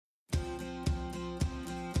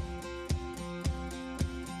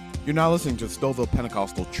You're now listening to the Stouffville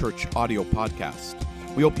Pentecostal Church audio podcast.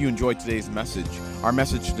 We hope you enjoyed today's message. Our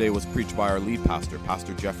message today was preached by our lead pastor,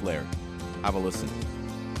 Pastor Jeff Laird. Have a listen.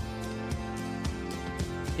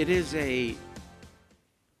 It is a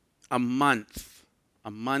month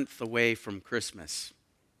away from Christmas.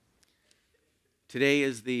 Today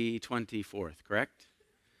is the 24th, correct?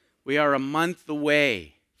 We are a month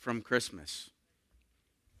away from Christmas.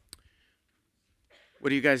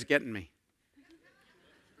 What are you guys getting me?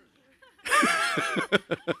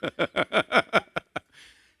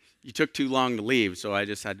 You took too long to leave, so I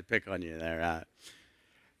just had to pick on you there.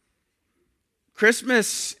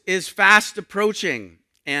 Christmas is fast approaching,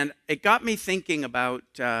 and it got me thinking about,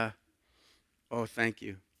 thank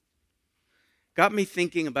you. Got me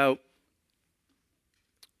thinking about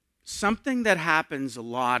something that happens a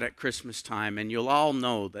lot at Christmas time, and you'll all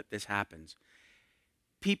know that this happens.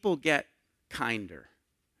 People get kinder.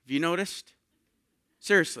 Have you noticed?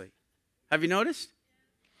 Seriously, have you noticed?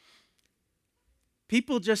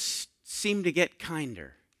 People just seem to get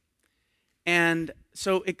kinder. And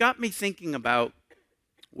so it got me thinking about,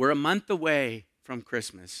 we're a month away from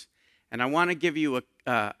Christmas, and I want to give you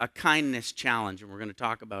a kindness challenge, and we're going to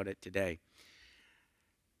talk about it today.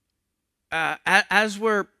 In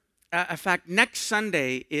fact, next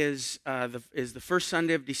Sunday is the first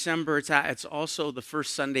Sunday of December. It's also the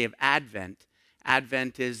first Sunday of Advent.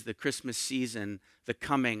 Advent is the Christmas season, the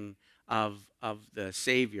coming of the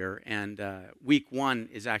Savior, and week 1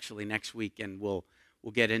 is actually next week, and we'll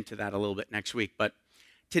get into that a little bit next week. But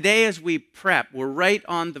today, as we prep, we're right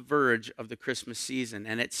on the verge of the Christmas season,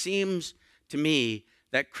 and it seems to me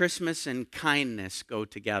that Christmas and kindness go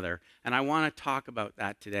together, and I want to talk about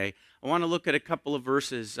that today. I want to look at a couple of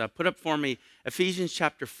verses. Put up for me Ephesians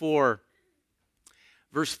chapter 4,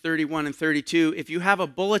 verse 31 and 32. If you have a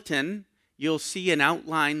bulletin, you'll see an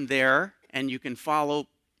outline there, and you can follow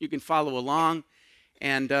along,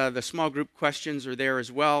 and the small group questions are there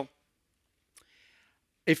as well.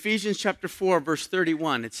 Ephesians chapter 4, verse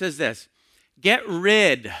 31, it says this: "Get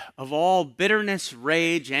rid of all bitterness,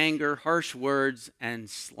 rage, anger, harsh words, and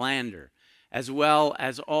slander, as well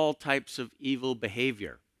as all types of evil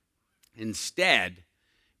behavior. Instead,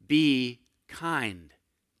 be kind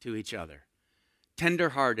to each other,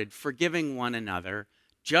 tender-hearted, forgiving one another,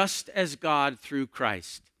 just as God through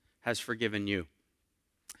Christ has forgiven you."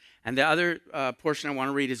 And the other portion I want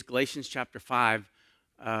to read is Galatians chapter 5,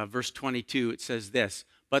 verse 22. It says this: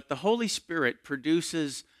 "But the Holy Spirit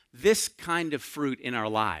produces this kind of fruit in our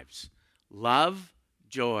lives: love,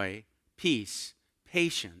 joy, peace,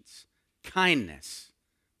 patience, kindness,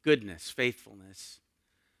 goodness, faithfulness,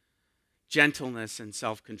 gentleness, and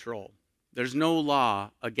self-control. There's no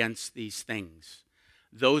law against these things.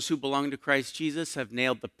 Those who belong to Christ Jesus have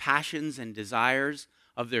nailed the passions and desires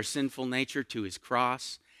of their sinful nature to his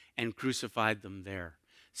cross and crucified them there.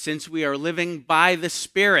 Since we are living by the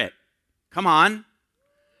Spirit," come on,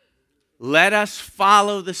 "let us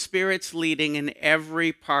follow the Spirit's leading in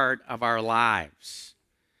every part of our lives."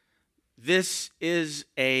 This is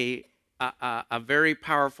a very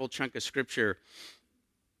powerful chunk of Scripture.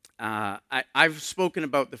 I've spoken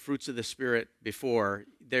about the fruits of the Spirit before.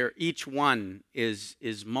 Each one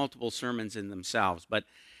is multiple sermons in themselves. But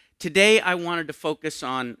today I wanted to focus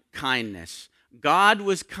on kindness. God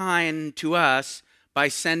was kind to us by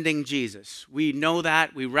sending Jesus. We know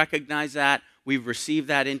that. We recognize that. We've received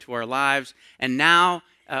that into our lives. And now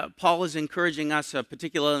Paul is encouraging us,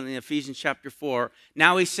 particularly in Ephesians chapter 4.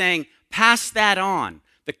 Now he's saying, pass that on.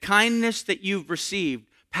 The kindness that you've received,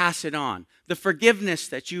 pass it on. The forgiveness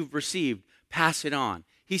that you've received, pass it on.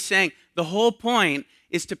 He's saying the whole point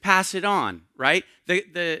is to pass it on, right?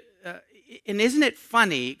 And isn't it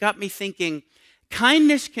funny? It got me thinking,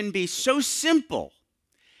 kindness can be so simple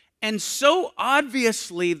and so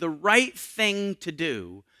obviously the right thing to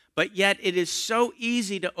do, but yet it is so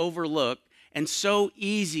easy to overlook and so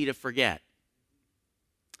easy to forget.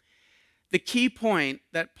 The key point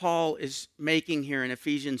that Paul is making here in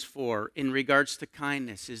Ephesians 4 in regards to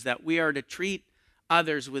kindness is that we are to treat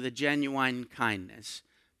others with a genuine kindness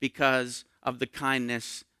because of the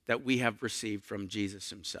kindness that we have received from Jesus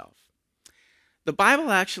himself. The Bible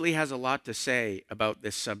actually has a lot to say about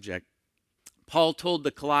this subject. Paul told the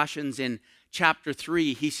Colossians in chapter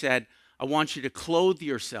 3, he said, "I want you to clothe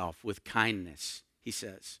yourself with kindness," he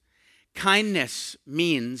says. Kindness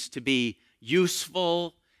means to be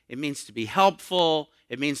useful. It means to be helpful.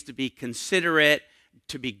 It means to be considerate,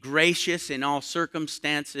 to be gracious in all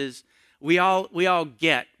circumstances. We all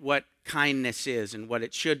get what kindness is and what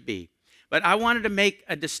it should be. But I wanted to make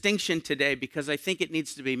a distinction today because I think it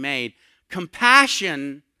needs to be made.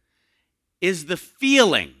 Compassion is the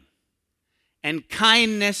feeling, and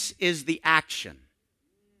kindness is the action.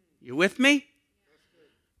 You with me?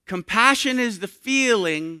 Compassion is the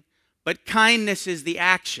feeling, but kindness is the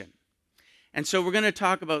action. And so we're going to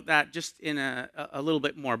talk about that just in a little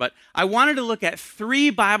bit more. But I wanted to look at 3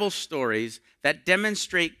 Bible stories that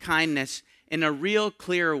demonstrate kindness in a real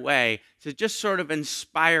clear way to just sort of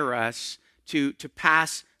inspire us to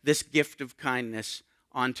pass this gift of kindness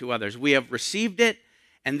on to others. We have received it,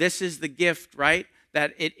 and this is the gift, right?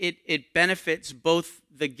 That it benefits both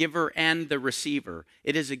the giver and the receiver.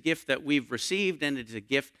 It is a gift that we've received, and it is a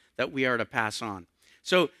gift that we are to pass on.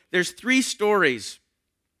 So there's 3 stories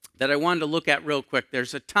that I wanted to look at real quick.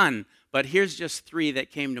 There's a ton, but here's just 3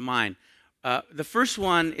 that came to mind. The first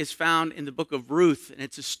one is found in the book of Ruth, and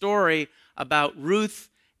it's a story about Ruth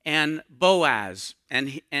and Boaz.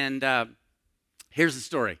 And here's the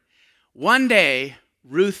story. One day,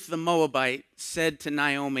 Ruth the Moabite said to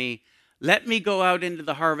Naomi, "Let me go out into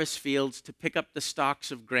the harvest fields to pick up the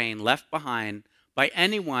stalks of grain left behind by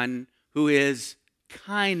anyone who is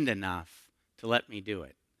kind enough to let me do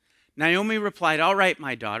it." Naomi replied, "All right,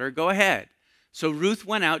 my daughter, go ahead." So Ruth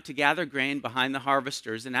went out to gather grain behind the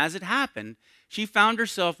harvesters, and as it happened, she found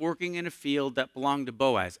herself working in a field that belonged to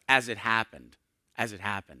Boaz. As it happened,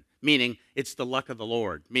 meaning it's the luck of the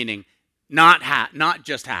Lord, meaning not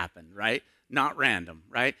just happened, right? Not random,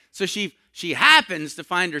 right? So she happens to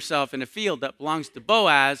find herself in a field that belongs to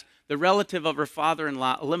Boaz, the relative of her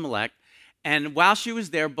father-in-law Elimelech. And while she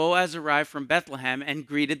was there, Boaz arrived from Bethlehem and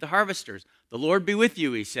greeted the harvesters. "The Lord be with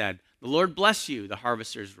you," he said. "The Lord bless you," the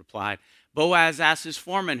harvesters replied. Boaz asked his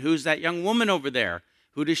foreman, "Who's that young woman over there?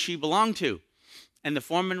 Who does she belong to?" And the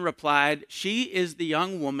foreman replied, "She is the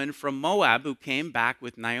young woman from Moab who came back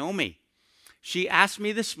with Naomi. She asked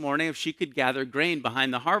me this morning if she could gather grain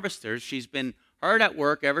behind the harvesters. She's been hard at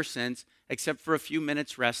work ever since, except for a few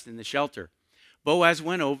minutes' rest in the shelter." Boaz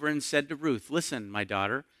went over and said to Ruth, "Listen, my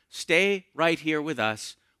daughter, stay right here with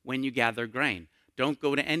us when you gather grain. Don't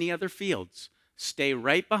go to any other fields. Stay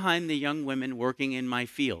right behind the young women working in my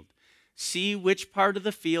field. See which part of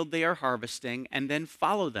the field they are harvesting, and then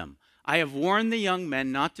follow them. I have warned the young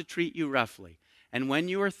men not to treat you roughly. And when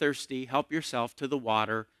you are thirsty, help yourself to the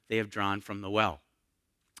water they have drawn from the well."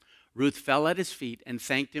 Ruth fell at his feet and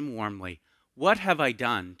thanked him warmly. "What have I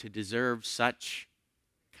done to deserve such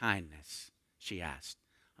kindness?" she asked.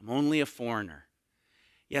 "I'm only a foreigner."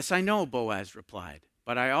 "Yes, I know," Boaz replied,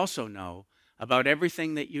 "but I also know about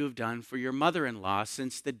everything that you have done for your mother-in-law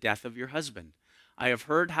since the death of your husband. I have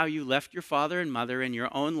heard how you left your father and mother in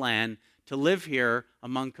your own land to live here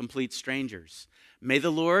among complete strangers. May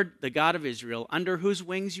the Lord, the God of Israel, under whose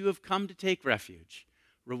wings you have come to take refuge,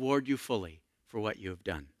 reward you fully for what you have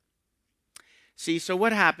done." See, so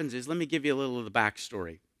what happens is, let me give you a little of the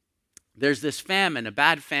backstory. There's this famine, a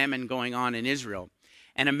bad famine going on in Israel.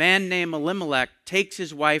 And a man named Elimelech takes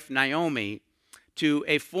his wife Naomi to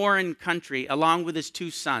a foreign country along with his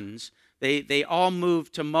 2 sons. They all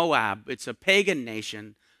moved to Moab. It's a pagan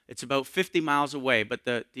nation. It's about 50 miles away, but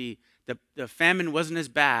the famine wasn't as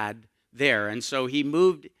bad there. And so he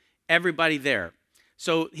moved everybody there.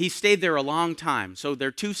 So he stayed there a long time. So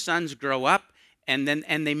their 2 sons grow up, and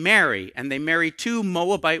they marry. And they marry 2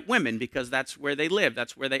 Moabite women because that's where they live.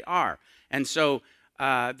 That's where they are. And so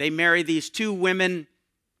they marry these 2 women.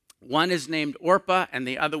 One is named Orpah, and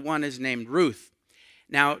the other one is named Ruth.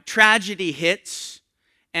 Now, tragedy hits,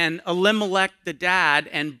 and Elimelech, the dad,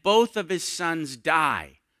 and both of his sons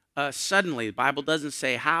die suddenly. The Bible doesn't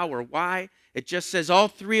say how or why. It just says all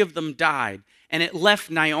 3 of them died. And it left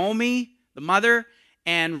Naomi, the mother,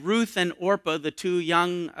 and Ruth and Orpah, the 2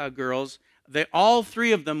 young girls. All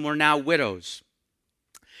 3 of them were now widows.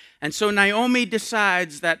 And so Naomi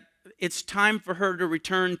decides that it's time for her to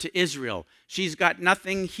return to Israel. She's got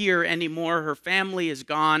nothing here anymore. Her family is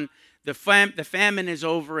gone. The famine is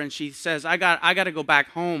over, and she says, I got to go back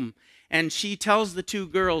home. And she tells the 2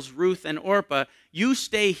 girls, Ruth and Orpah, "You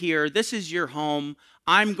stay here. This is your home.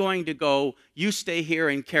 I'm going to go. You stay here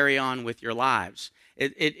and carry on with your lives."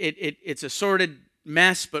 It's a sordid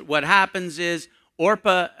mess, but what happens is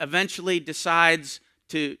Orpah eventually decides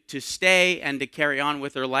to stay and to carry on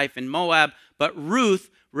with her life in Moab, but Ruth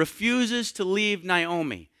refuses to leave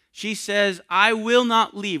Naomi. She says, "I will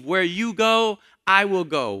not leave. Where you go, I will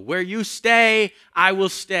go. Where you stay, I will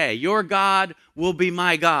stay. Your God will be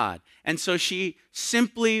my God." And so she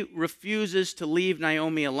simply refuses to leave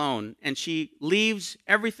Naomi alone. And she leaves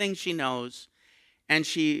everything she knows, and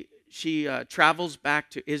she travels back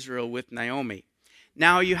to Israel with Naomi.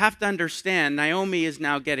 Now, you have to understand, Naomi is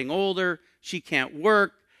now getting older. She can't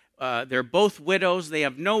work. They're both widows. They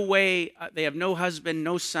have no way, they have no husband,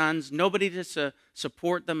 no sons, nobody to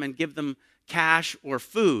support them and give them cash or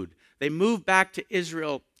food. They move back to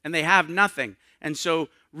Israel, and they have nothing. And so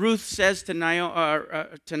Ruth says to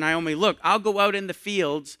Naomi, look, I'll go out in the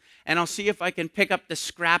fields, and I'll see if I can pick up the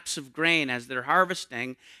scraps of grain as they're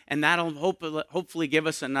harvesting, and that'll hopefully give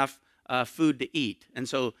us enough food to eat. And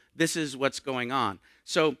so this is what's going on.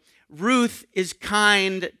 So Ruth is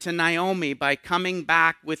kind to Naomi by coming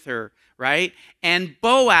back with her, right? And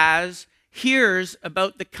Boaz hears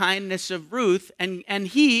about the kindness of Ruth, and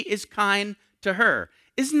he is kind to her.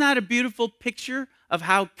 Isn't that a beautiful picture of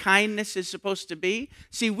how kindness is supposed to be?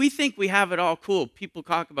 See, we think we have it all cool. People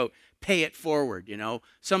talk about pay it forward, you know.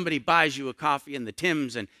 Somebody buys you a coffee in the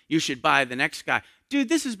Tims and you should buy the next guy. Dude,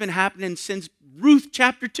 this has been happening since Ruth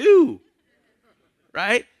chapter 2,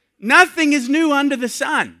 right? Nothing is new under the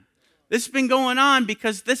sun. This has been going on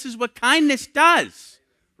because this is what kindness does,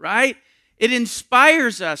 right? It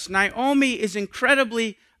inspires us. Naomi is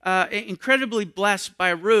incredibly blessed by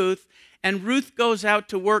Ruth, and Ruth goes out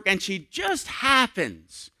to work, and she just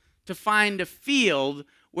happens to find a field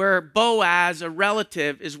where Boaz, a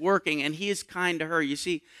relative, is working, and he is kind to her. You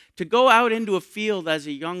see, to go out into a field as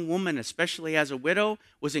a young woman, especially as a widow,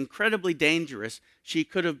 was incredibly dangerous. She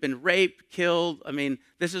could have been raped, killed. I mean,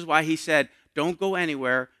 this is why he said, don't go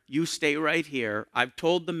anywhere. You stay right here. I've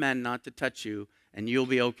told the men not to touch you, and you'll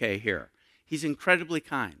be okay here. He's incredibly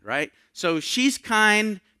kind, right? So she's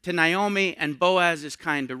kind to Naomi, and Boaz is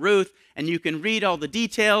kind to Ruth. And you can read all the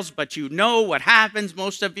details, but you know what happens,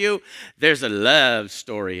 most of you. There's a love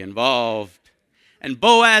story involved. And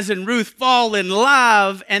Boaz and Ruth fall in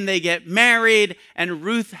love, and they get married, and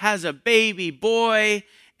Ruth has a baby boy,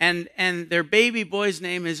 and their baby boy's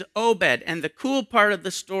name is Obed. And the cool part of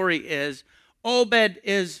the story is Obed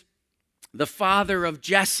is the father of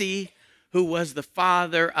Jesse, who was the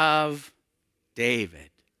father of David,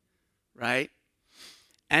 right?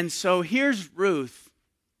 And so here's Ruth,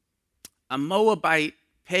 a Moabite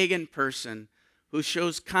pagan person who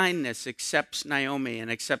shows kindness, accepts Naomi and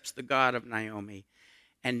accepts the God of Naomi.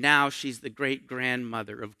 And now she's the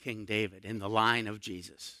great-grandmother of King David in the line of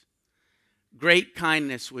Jesus. Great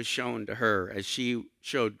kindness was shown to her as she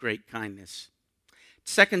showed great kindness.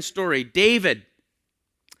 Second story, David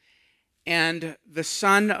and the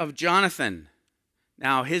son of Jonathan.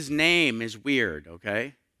 Now, his name is weird,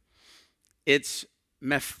 okay? It's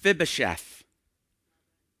Mephibosheth.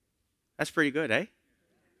 That's pretty good, eh?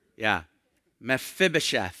 Yeah.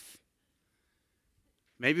 Mephibosheth.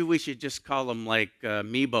 Maybe we should just call him like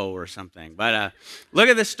Meebo or something. But look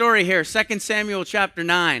at the story here, 2 Samuel chapter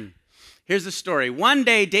 9. Here's the story. One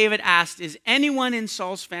day David asked, is anyone in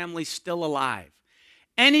Saul's family still alive?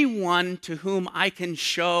 Anyone to whom I can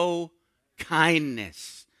show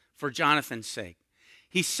kindness for Jonathan's sake?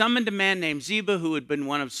 He summoned a man named Ziba who had been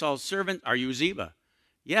one of Saul's servants. Are you Ziba?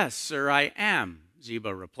 Yes, sir, I am,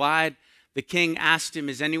 Ziba replied. The king asked him,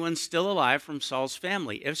 is anyone still alive from Saul's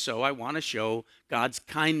family? If so, I want to show God's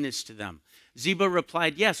kindness to them. Ziba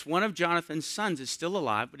replied, yes, one of Jonathan's sons is still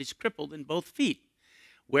alive, but he's crippled in both feet.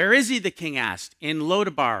 Where is he, the king asked. In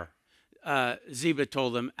Lodabar, Ziba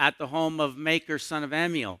told him, at the home of Machir, son of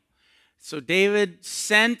Ammiel. So David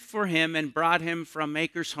sent for him and brought him from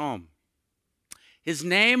Machir's home. His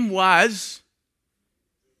name was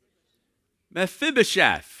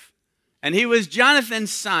Mephibosheth, and he was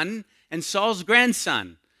Jonathan's son and Saul's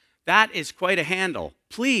grandson. That is quite a handle.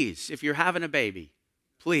 Please, if you're having a baby,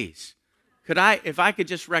 please, if I could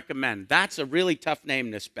just recommend, that's a really tough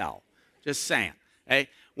name to spell. Just saying. Okay?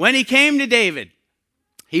 When he came to David,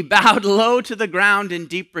 he bowed low to the ground in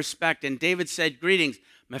deep respect, and David said, greetings,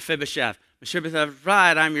 Mephibosheth. Mephibosheth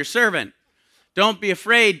replied, I'm your servant. Don't be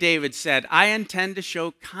afraid, David said. I intend to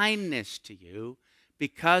show kindness to you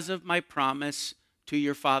because of my promise to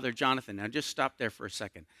your father Jonathan. Now just stop there for a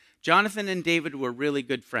second. Jonathan and David were really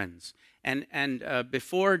good friends. And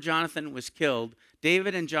before Jonathan was killed,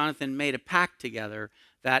 David and Jonathan made a pact together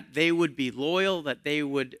that they would be loyal, that they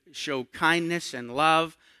would show kindness and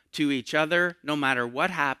love to each other no matter what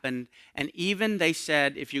happened. And even they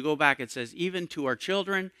said, if you go back, it says, even to our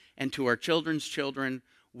children and to our children's children,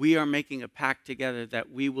 we are making a pact together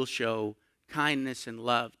that we will show kindness and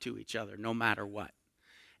love to each other no matter what.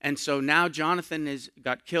 And so now Jonathan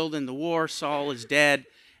got killed in the war, Saul is dead,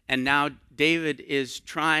 and now David is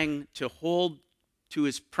trying to hold to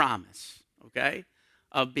his promise, okay,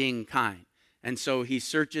 of being kind. And so he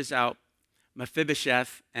searches out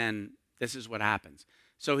Mephibosheth, and this is what happens.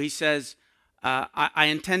 So he says, I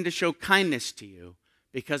intend to show kindness to you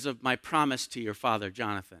because of my promise to your father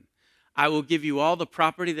Jonathan. I will give you all the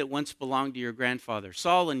property that once belonged to your grandfather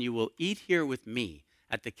Saul, and you will eat here with me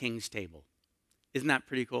at the king's table. Isn't that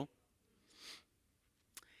pretty cool?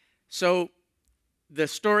 So the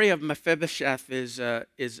story of Mephibosheth is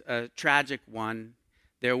a tragic one.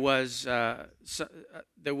 There was a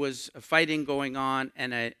fighting going on,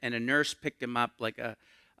 and a nurse picked him up, like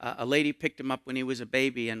a lady picked him up when he was a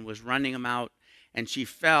baby and was running him out, and she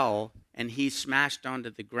fell, and he smashed onto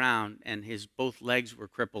the ground, and his both legs were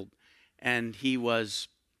crippled, and he was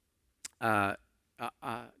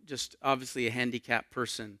just obviously a handicapped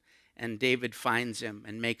person, and David finds him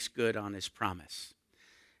and makes good on his promise.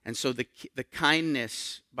 And so the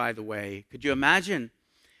kindness, by the way, could you imagine?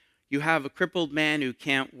 You have a crippled man who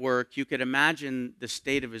can't work. You could imagine the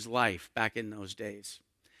state of his life back in those days.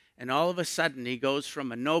 And all of a sudden, he goes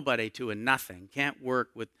from a nobody to a nothing, can't work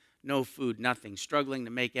with no food, nothing, struggling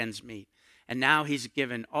to make ends meet. And now he's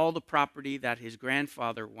given all the property that his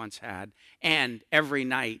grandfather once had, and every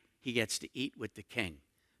night he gets to eat with the king.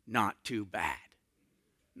 Not too bad.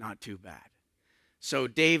 Not too bad. So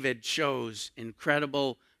David shows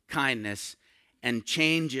incredible kindness and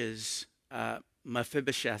changes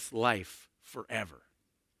Mephibosheth's life forever.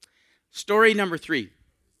 Story number 3.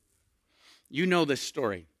 You know this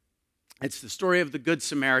story. It's the story of the Good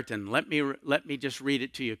Samaritan. Let me just read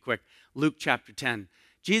it to you quick. Luke chapter 10.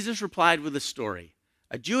 Jesus replied with a story.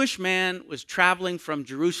 A Jewish man was traveling from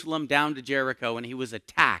Jerusalem down to Jericho, and he was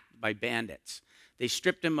attacked by bandits. They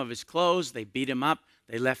stripped him of his clothes, they beat him up,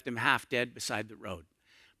 they left him half dead beside the road.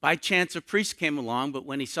 By chance, a priest came along, but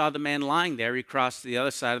when he saw the man lying there, he crossed to the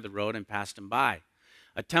other side of the road and passed him by.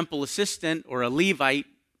 A temple assistant or a Levite,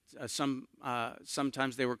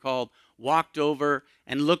 sometimes they were called, walked over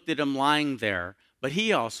and looked at him lying there, but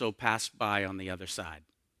he also passed by on the other side.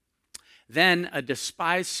 Then a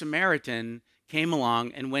despised Samaritan came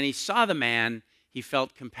along, and when he saw the man, he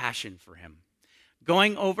felt compassion for him.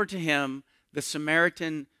 Going over to him, the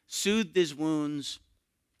Samaritan soothed his wounds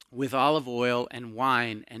with olive oil and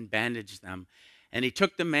wine and bandaged them. And he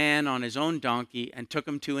took the man on his own donkey and took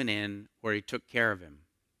him to an inn where he took care of him.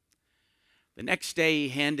 The next day he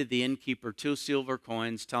handed the innkeeper 2 silver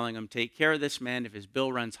coins, telling him, "Take care of this man. If his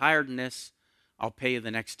bill runs higher than this, I'll pay you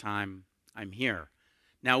the next time I'm here."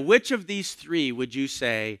 Now, which of these 3 would you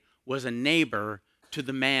say was a neighbor to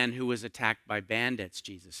the man who was attacked by bandits,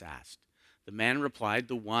 Jesus asked. The man replied,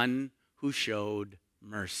 "The one who showed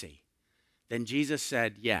mercy." Then Jesus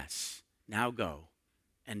said, "Yes, now go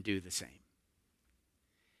and do the same."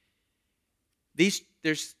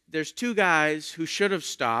 There's 2 guys who should have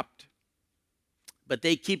stopped, but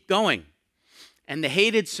they keep going. And the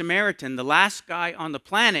hated Samaritan, the last guy on the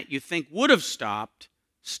planet you think would have stopped,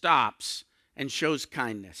 stops and shows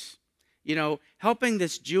kindness. You know, helping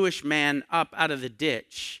this Jewish man up out of the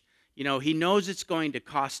ditch, you know, he knows it's going to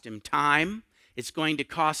cost him time. It's going to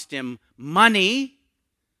cost him money,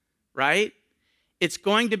 right? It's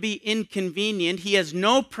going to be inconvenient. He has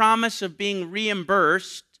no promise of being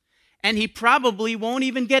reimbursed, and he probably won't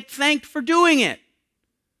even get thanked for doing it.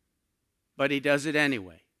 But he does it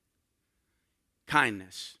anyway.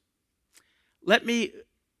 Kindness.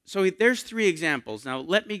 So there's 3 examples. Now,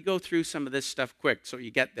 let me go through some of this stuff quick so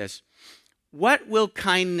you get this. What will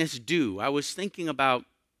kindness do? I was thinking about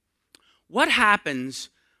what happens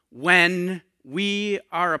when we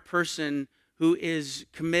are a person who is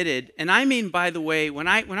committed. And I mean, by the way, when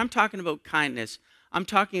I'm talking about kindness, I'm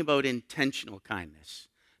talking about intentional kindness.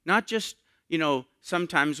 Not just,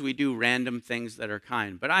 sometimes we do random things that are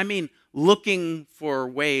kind, but I mean looking for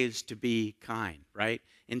ways to be kind, right?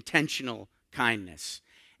 Intentional kindness.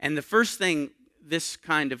 And the first thing this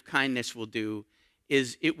kind of kindness will do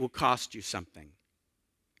is it will cost you something.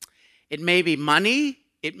 It may be money,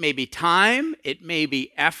 it may be time, it may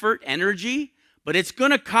be effort, energy, but it's going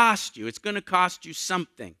to cost you. It's going to cost you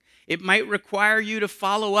something. It might require you to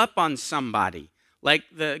follow up on somebody, like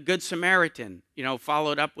the Good Samaritan,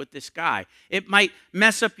 followed up with this guy. It might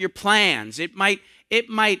mess up your plans. It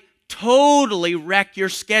might totally wreck your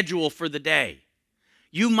schedule for the day.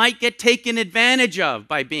 You might get taken advantage of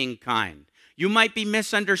by being kind. You might be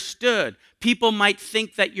misunderstood. People might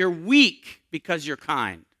think that you're weak because you're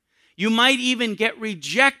kind. You might even get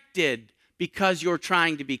rejected because you're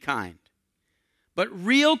trying to be kind. But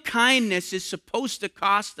real kindness is supposed to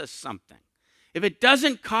cost us something. If it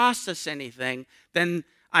doesn't cost us anything, then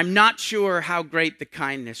I'm not sure how great the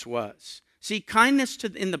kindness was. See, kindness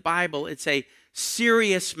in the Bible, it's a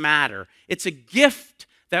serious matter. It's a gift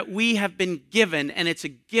that we have been given, and it's a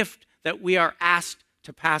gift that we are asked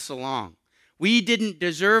to pass along. We didn't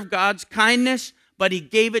deserve God's kindness, but He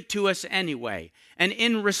gave it to us anyway. And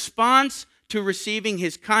in response to receiving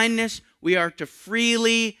His kindness, we are to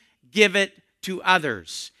freely give it to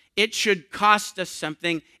others. It should cost us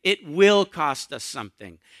something. It will cost us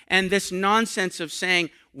something. And this nonsense of saying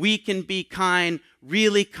we can be kind,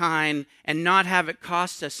 really kind, and not have it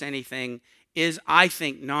cost us anything is, I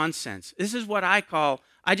think, nonsense. This is what I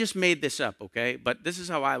just made this up, okay? But this is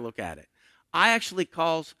how I look at it. I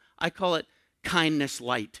call it kindness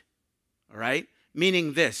light, all right?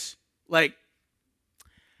 Meaning this, like,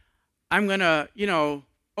 I'm going to,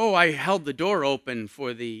 I held the door open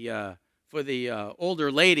for the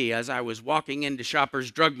older lady as I was walking into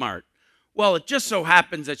Shoppers Drug Mart. Well, it just so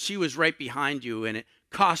happens that she was right behind you and it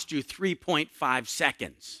cost you 3.5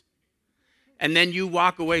 seconds. And then you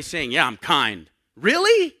walk away saying, yeah, I'm kind.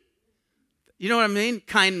 Really? You know what I mean?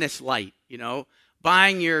 Kindness light,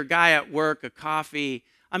 Buying your guy at work a coffee.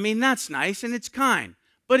 I mean, that's nice and it's kind,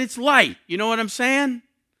 but it's light. You know what I'm saying?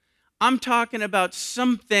 I'm talking about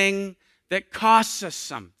something that costs us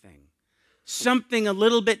something a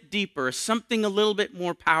little bit deeper, something a little bit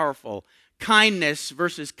more powerful. Kindness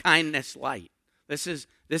versus kindness light. This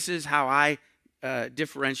is how I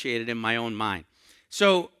differentiate it in my own mind.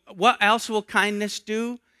 So what else will kindness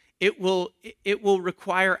do? It will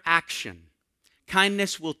require action.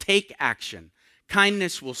 Kindness will take action.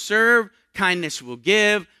 Kindness will serve. Kindness will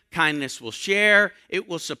give. Kindness will share. It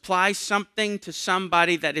will supply something to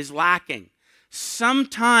somebody that is lacking.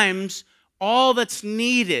 Sometimes all that's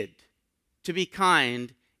needed to be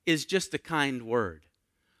kind is just a kind word.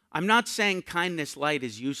 I'm not saying kindness light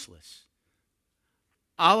is useless.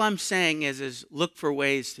 All I'm saying is look for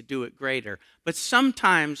ways to do it greater. But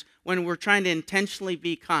sometimes when we're trying to intentionally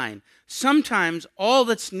be kind, sometimes all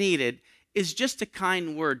that's needed is just a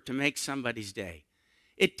kind word to make somebody's day.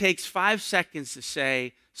 It takes 5 seconds to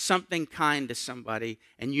say something kind to somebody,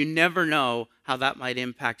 and you never know how that might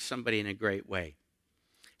impact somebody in a great way.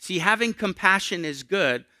 See, having compassion is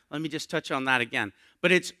good. Let me just touch on that again.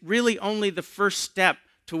 But it's really only the first step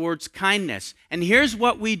towards kindness. And here's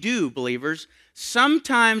what we do, believers.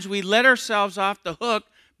 Sometimes we let ourselves off the hook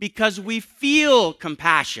because we feel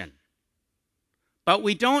compassion, but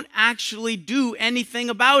we don't actually do anything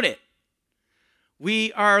about it.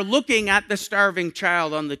 We are looking at the starving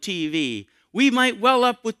child on the TV. We might well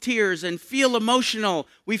up with tears and feel emotional.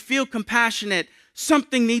 We feel compassionate.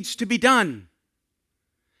 Something needs to be done.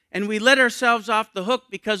 And we let ourselves off the hook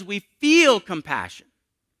because we feel compassion.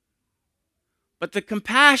 But the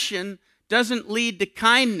compassion doesn't lead to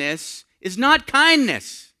kindness, is not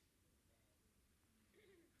kindness.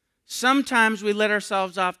 Sometimes we let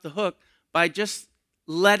ourselves off the hook by just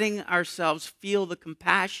letting ourselves feel the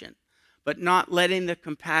compassion, but not letting the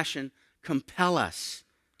compassion compel us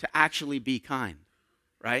to actually be kind,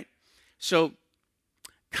 right? So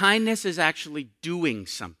kindness is actually doing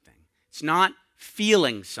something. It's not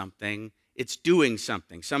feeling something, it's doing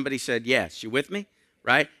something. Somebody said yes. You with me?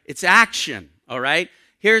 Right? It's action, all right?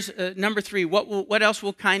 Here's number 3. What else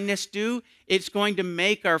will kindness do? It's going to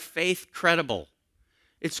make our faith credible.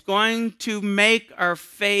 It's going to make our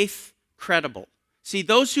faith credible. See,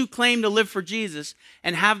 those who claim to live for Jesus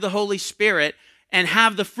and have the Holy Spirit and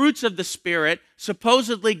have the fruits of the Spirit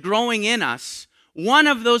supposedly growing in us, one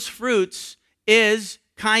of those fruits is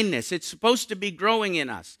kindness. It's supposed to be growing in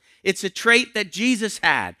us. It's a trait that Jesus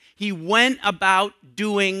had. He went about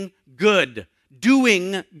doing good.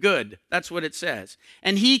 Doing good. That's what it says.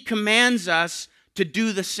 And he commands us to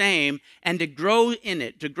do the same and to grow in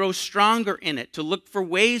it, to grow stronger in it, to look for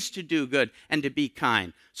ways to do good and to be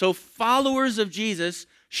kind. So followers of Jesus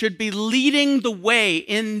should be leading the way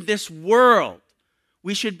in this world.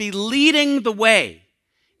 We should be leading the way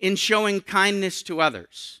in showing kindness to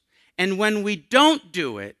others. And when we don't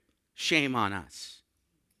do it, shame on us.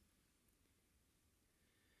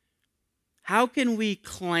 How can we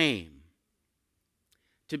claim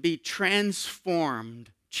to be transformed,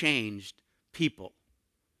 changed people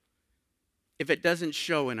if it doesn't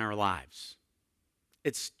show in our lives?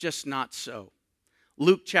 It's just not so.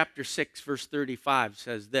 Luke chapter 6, verse 35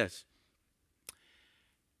 says this: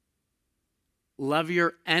 love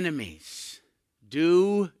your enemies.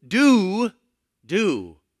 Do.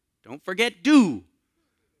 Don't forget do.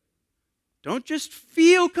 Don't just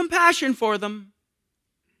feel compassion for them.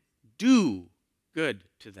 Do good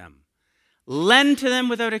to them. Lend to them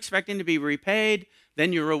without expecting to be repaid.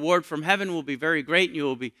 Then your reward from heaven will be very great,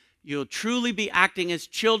 and you'll truly be acting as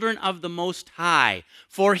children of the Most High.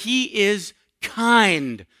 For he is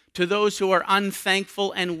kind to those who are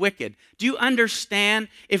unthankful and wicked. Do you understand?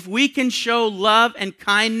 If we can show love and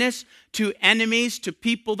kindness to enemies, to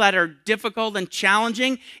people that are difficult and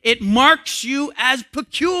challenging, it marks you as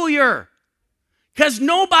peculiar, because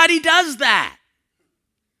nobody does that.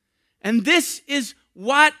 And this is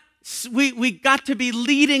what we got to be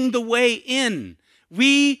leading the way in.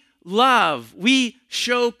 We love, we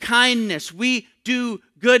show kindness, we do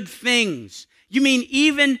good things. You mean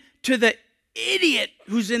even to the idiot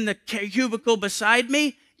who's in the cubicle beside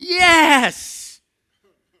me? Yes.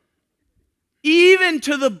 Even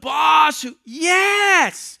to the boss who,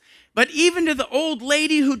 yes. But even to the old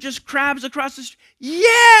lady who just crabs across the street,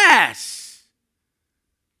 yes.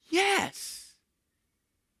 Yes.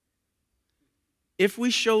 If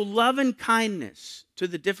we show love and kindness to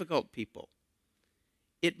the difficult people,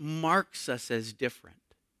 it marks us as different.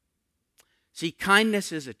 See,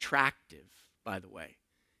 kindness is attractive, by the way.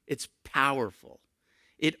 It's powerful.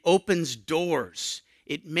 It opens doors.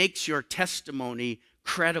 It makes your testimony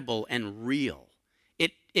credible and real.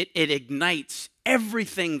 It ignites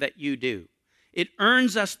everything that you do. It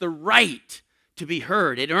earns us the right to be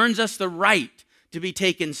heard. It earns us the right to be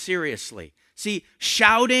taken seriously. See,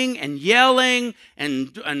 shouting and yelling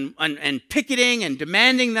and picketing and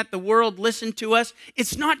demanding that the world listen to us,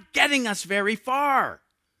 it's not getting us very far.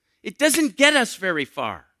 It doesn't get us very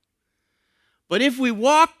far. But if we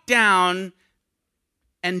walk down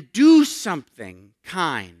and do something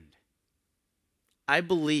kind, I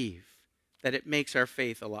believe that it makes our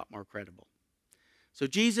faith a lot more credible. So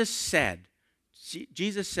Jesus said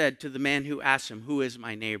to the man who asked him, "Who is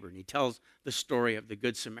my neighbor?" And he tells the story of the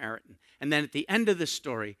Good Samaritan. And then at the end of the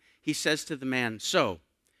story, he says to the man, "So,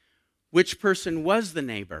 which person was the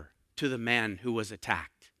neighbor to the man who was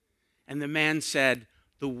attacked?" And the man said,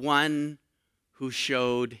 "The one who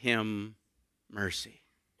showed him mercy."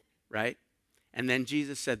 Right? And then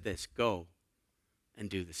Jesus said this, "Go and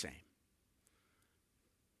do the same."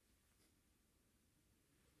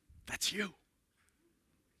 That's you.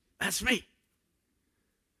 That's me.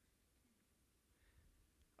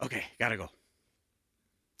 Okay, gotta go.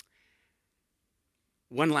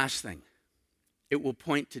 One last thing. It will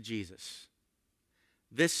point to Jesus.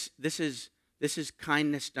 This is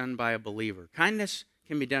kindness done by a believer. Kindness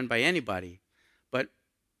can be done by anybody, but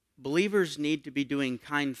believers need to be doing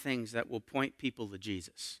kind things that will point people to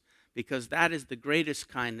Jesus, because that is the greatest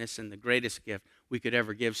kindness and the greatest gift we could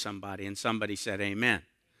ever give somebody. And somebody said amen.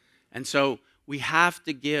 And so we have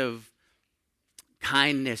to give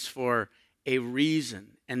kindness for a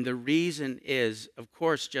reason. And the reason is, of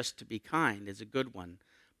course, just to be kind is a good one.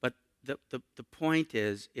 But the point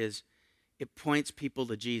is it points people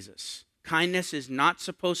to Jesus. Kindness is not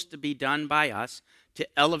supposed to be done by us to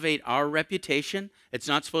elevate our reputation. It's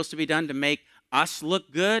not supposed to be done to make us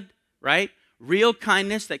look good, right? Real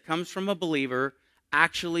kindness that comes from a believer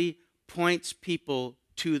actually points people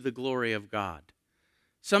to the glory of God.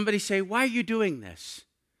 Somebody say, "Why are you doing this?"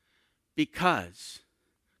 Because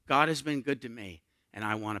God has been good to me, and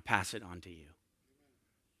I want to pass it on to you.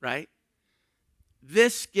 Right?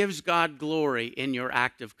 This gives God glory in your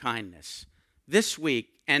act of kindness. This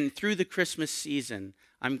week and through the Christmas season,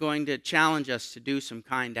 I'm going to challenge us to do some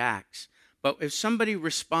kind acts. But if somebody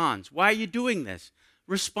responds, "Why are you doing this?"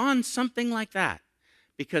 Respond something like that.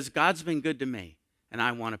 Because God's been good to me, and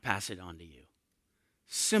I want to pass it on to you.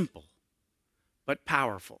 Simple, but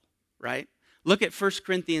powerful, right? Look at 1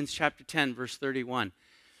 Corinthians chapter 10, verse 31.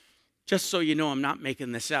 Just so you know I'm not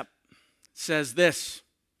making this up. It says this,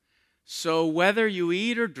 "So whether you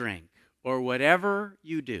eat or drink or whatever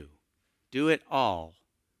you do, do it all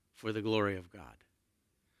for the glory of God."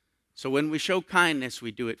 So when we show kindness,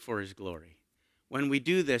 we do it for His glory. When we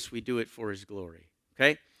do this, we do it for His glory.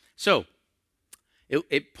 Okay? So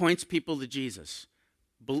it points people to Jesus.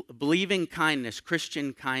 Believing kindness,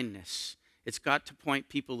 Christian kindness, it's got to point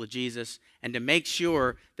people to Jesus and to make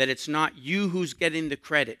sure that it's not you who's getting the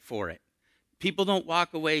credit for it. People don't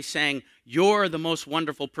walk away saying, "You're the most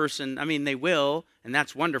wonderful person." I mean, they will, and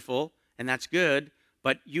that's wonderful, and that's good,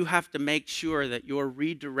 but you have to make sure that you're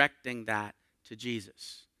redirecting that to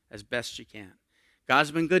Jesus as best you can.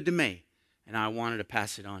 God's been good to me, and I wanted to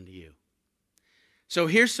pass it on to you. So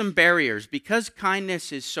here's some barriers. Because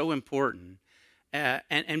kindness is so important,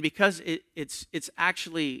 and because it's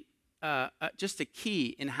actually just a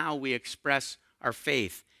key in how we express our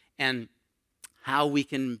faith and how we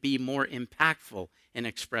can be more impactful in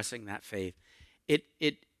expressing that faith.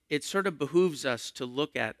 It sort of behooves us to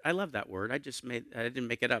look at, I love that word, I didn't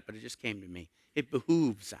make it up, but it just came to me. It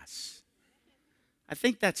behooves us. I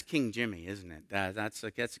think that's King Jimmy, isn't it? That's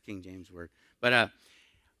a King James word. But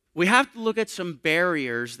we have to look at some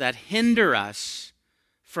barriers that hinder us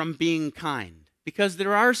from being kind, because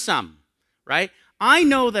there are some, right? I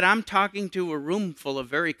know that I'm talking to a room full of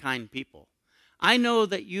very kind people. I know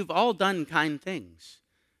that you've all done kind things.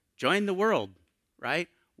 Join the world, right?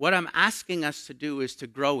 What I'm asking us to do is to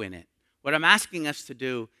grow in it. What I'm asking us to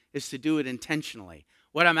do is to do it intentionally.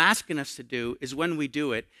 What I'm asking us to do is when we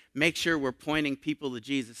do it, make sure we're pointing people to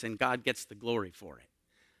Jesus and God gets the glory for it.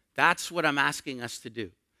 That's what I'm asking us to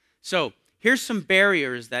do. So here's some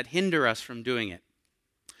barriers that hinder us from doing it.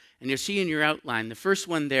 And you'll see in your outline, the first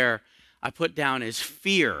one there I put down is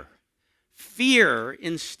fear. Fear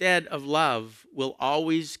instead of love will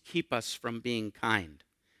always keep us from being kind.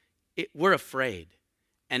 We're afraid,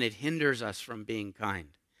 and it hinders us from being kind.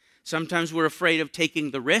 Sometimes we're afraid of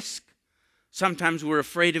taking the risk. Sometimes we're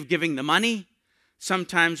afraid of giving the money.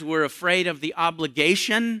 Sometimes we're afraid of the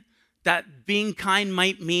obligation that being kind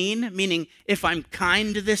might mean. Meaning, if I'm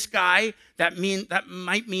kind to this guy, that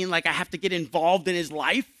might mean like I have to get involved in his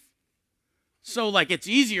life. So like it's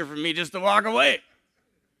easier for me just to walk away.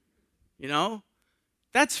 You know?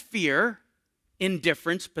 That's fear,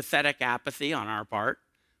 indifference, pathetic apathy on our part.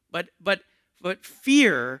 But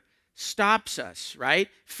fear stops us, right?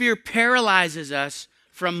 Fear paralyzes us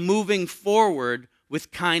from moving forward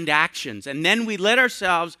with kind actions. And then we let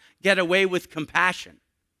ourselves get away with compassion.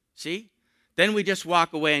 See? Then we just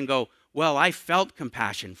walk away and go, well, I felt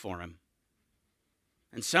compassion for him.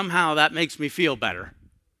 And somehow that makes me feel better.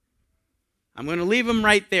 I'm going to leave him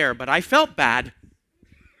right there, but I felt bad.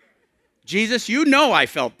 Jesus, you know I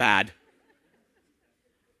felt bad.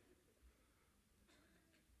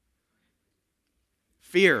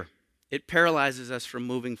 Fear, it paralyzes us from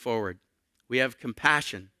moving forward. We have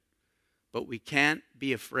compassion, but we can't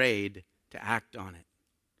be afraid to act on it.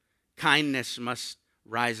 Kindness must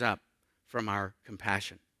rise up from our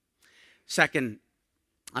compassion. Second,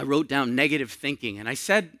 I wrote down negative thinking. And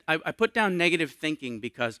I put down negative thinking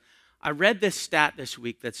because I read this stat this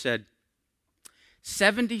week that said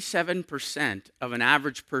 77% of an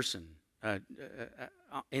average person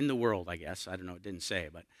in the world, I guess, I don't know, it didn't say,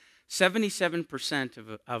 but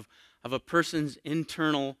 77% of a person's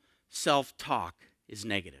internal self-talk is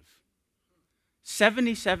negative.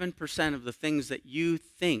 77% of the things that you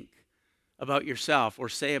think about yourself or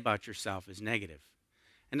say about yourself is negative.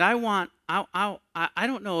 And I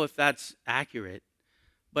don't know if that's accurate,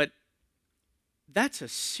 but that's a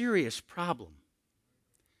serious problem.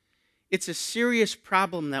 It's a serious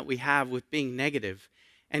problem that we have with being negative.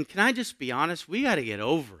 And can I just be honest? We got to get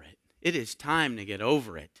over it. It is time to get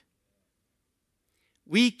over it.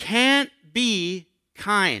 We can't be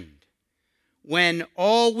kind when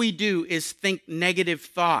all we do is think negative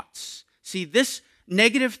thoughts. See, this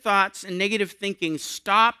negative thoughts and negative thinking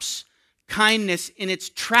stops kindness in its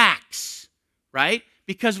tracks, right?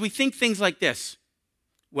 Because we think things like this.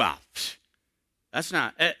 Well,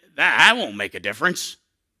 that won't make a difference.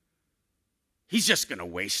 He's just going to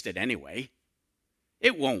waste it anyway.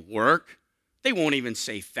 It won't work. They won't even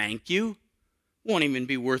say thank you. Won't even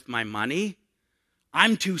be worth my money.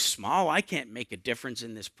 I'm too small. I can't make a difference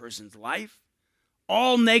in this person's life.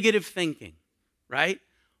 All negative thinking, right?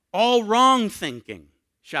 All wrong thinking,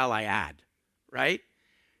 shall I add, right?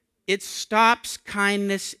 It stops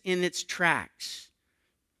kindness in its tracks.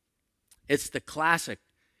 It's the classic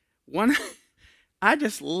one. I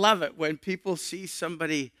just love it when people see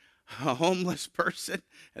somebody, a homeless person,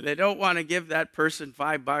 and they don't want to give that person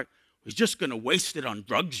 $5. He's just going to waste it on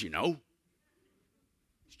drugs, you know.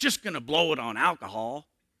 He's just going to blow it on alcohol.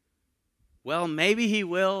 Well, maybe he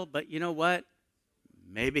will, but you know what?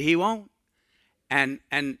 Maybe he won't. And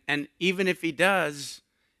even if he does,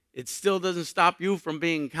 it still doesn't stop you from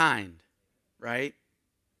being kind, right?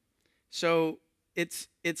 So it's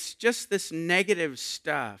just this negative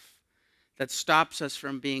stuff that stops us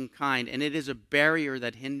from being kind, and it is a barrier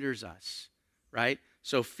that hinders us, right?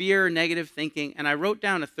 So fear, negative thinking, and I wrote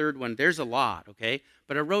down a third one. There's a lot, okay?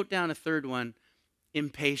 But I wrote down a third one,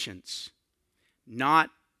 impatience. Not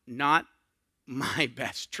my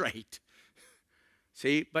best trait.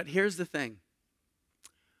 See, but here's the thing.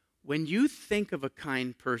 When you think of a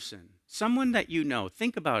kind person, someone that you know,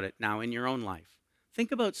 think about it now in your own life.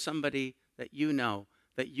 Think about somebody that you know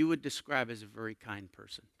that you would describe as a very kind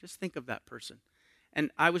person. Just think of that person.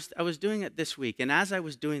 And I was doing it this week, and as I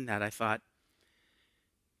was doing that, I thought,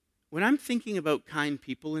 when I'm thinking about kind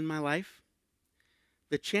people in my life,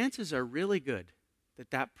 the chances are really good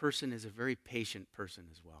that that person is a very patient person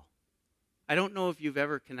as well. I don't know if you've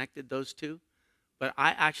ever connected those two, but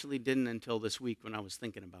I actually didn't until this week when I was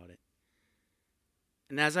thinking about it.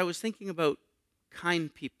 And as I was thinking about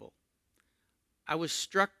kind people, I was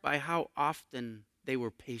struck by how often they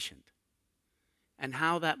were patient and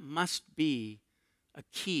how that must be a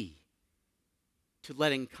key to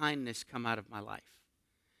letting kindness come out of my life.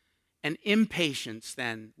 And impatience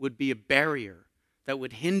then would be a barrier that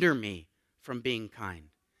would hinder me from being kind.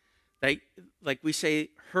 Like we say,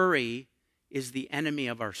 hurry is the enemy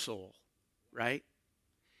of our soul, right?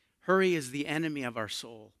 Hurry is the enemy of our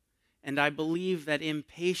soul. And I believe that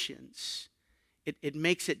impatience, it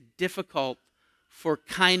makes it difficult for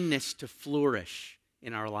kindness to flourish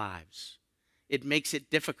in our lives. It makes it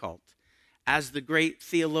difficult. As the great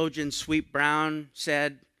theologian Sweet Brown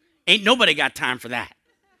said, ain't nobody got time for that.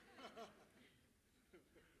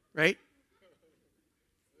 Right?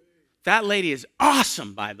 That lady is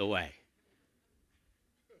awesome, by the way.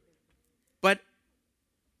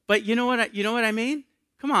 But you know what I mean?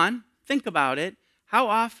 Come on, think about it. How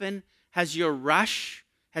often has your rush,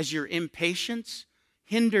 has your impatience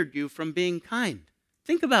hindered you from being kind?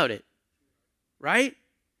 Think about it. Right?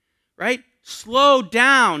 Right? Slow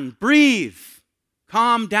down, breathe,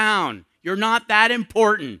 calm down. You're not that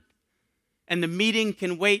important. And the meeting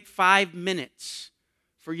can wait 5 minutes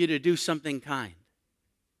for you to do something kind.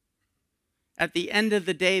 At the end of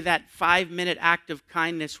the day, that 5-minute act of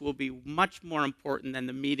kindness will be much more important than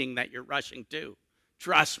the meeting that you're rushing to.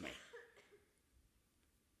 Trust me.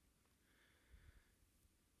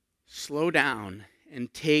 Slow down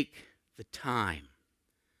and take the time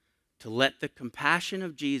to let the compassion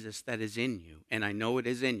of Jesus that is in you, and I know it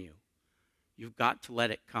is in you, you've got to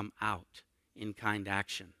let it come out in kind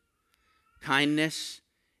action. Kindness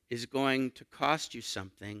is going to cost you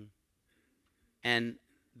something, and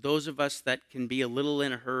those of us that can be a little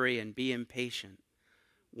in a hurry and be impatient,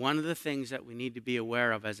 one of the things that we need to be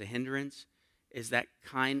aware of as a hindrance is that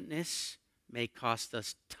kindness may cost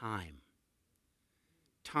us time.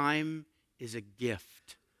 Time is a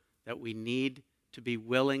gift that we need to be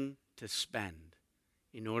willing to spend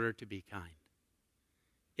in order to be kind.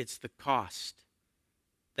 It's the cost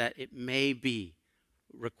that it may be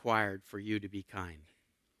required for you to be kind.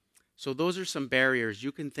 So those are some barriers.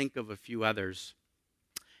 You can think of a few others.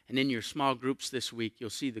 And in your small groups this week, you'll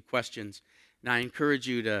see the questions. And I encourage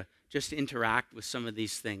you to just interact with some of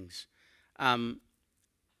these things.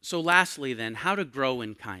 So lastly then, how to grow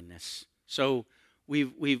in kindness. So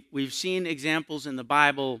we've seen examples in the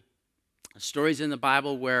Bible, stories in the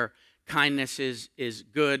Bible where kindness is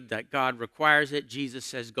good, that God requires it. Jesus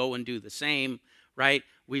says, go and do the same, right?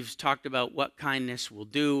 We've talked about what kindness will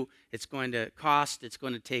do. It's going to cost. It's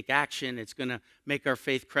going to take action. It's going to make our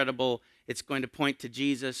faith credible. It's going to point to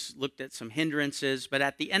Jesus. Looked at some hindrances. But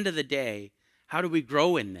at the end of the day, how do we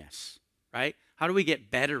grow in this, right? How do we get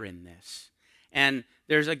better in this? And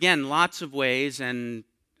there's, again, lots of ways. And,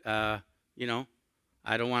 I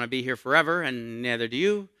don't want to be here forever, and neither do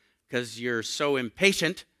you, because you're so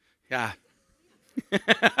impatient. Yeah.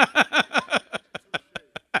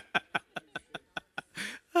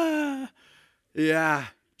 Yeah.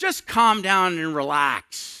 Just calm down and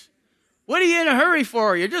relax. What are you in a hurry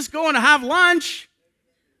for? You're just going to have lunch?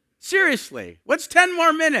 Seriously. What's 10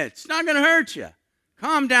 more minutes? It's not going to hurt you.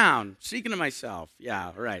 Calm down. Speaking to myself.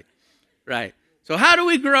 Yeah, right. Right. So how do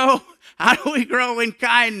we grow? How do we grow in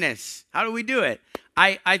kindness? How do we do it?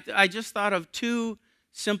 I just thought of 2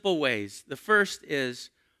 simple ways. The first is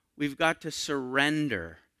we've got to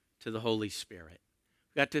surrender to the Holy Spirit.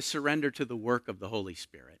 We've got to surrender to the work of the Holy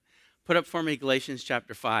Spirit. Put up for me Galatians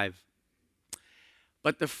chapter 5.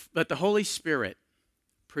 But the Holy Spirit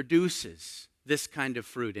produces this kind of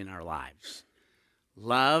fruit in our lives.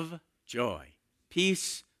 Love, joy,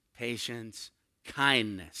 peace, patience,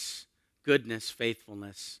 kindness, goodness,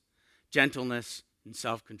 faithfulness, gentleness, and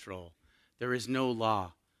self-control. There is no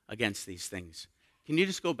law against these things. Can you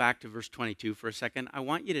just go back to verse 22 for a second? I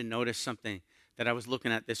want you to notice something that I was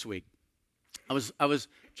looking at this week. I was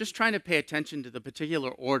just trying to pay attention to the particular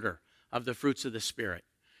order of the fruits of the Spirit.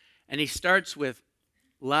 And he starts with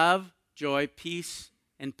love, joy, peace,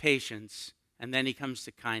 and patience, and then he comes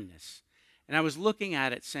to kindness. And I was looking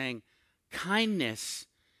at it saying, kindness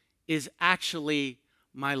is actually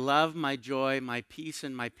my love, my joy, my peace,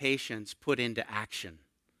 and my patience put into action.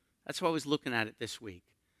 That's why I was looking at it this week.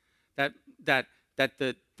 That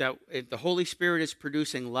if the Holy Spirit is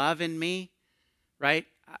producing love in me, right?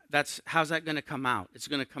 How's that going to come out? It's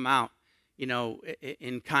going to come out,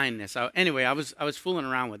 in kindness. Anyway, I was fooling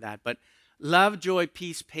around with that, but love, joy,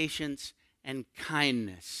 peace, patience, and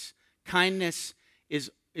kindness. Kindness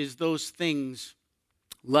is those things,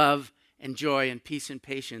 love and joy and peace and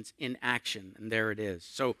patience in action, and there it is.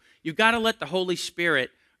 So you've got to let the Holy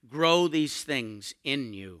Spirit grow these things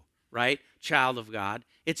in you, right? Child of God.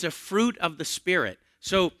 It's a fruit of the Spirit.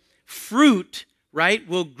 So fruit, right,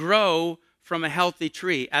 will grow from a healthy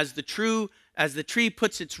tree. As the tree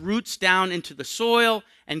puts its roots down into the soil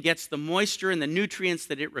and gets the moisture and the nutrients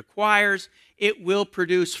that it requires, it will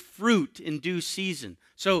produce fruit in due season.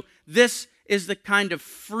 So this is the kind of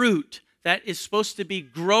fruit that is supposed to be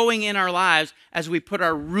growing in our lives as we put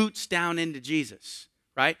our roots down into Jesus,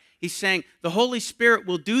 right? He's saying the Holy Spirit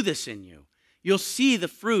will do this in you. You'll see the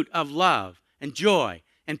fruit of love and joy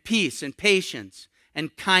and peace and patience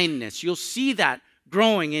and kindness. You'll see that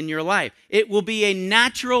growing in your life. It will be a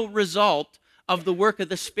natural result of the work of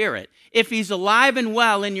the Spirit. If he's alive and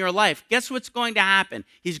well in your life, guess what's going to happen?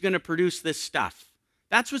 He's going to produce this stuff.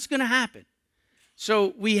 That's what's going to happen.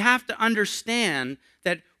 So we have to understand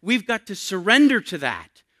that we've got to surrender to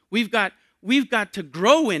that. We've got to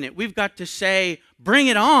grow in it. We've got to say, bring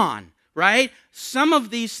it on, right? Some of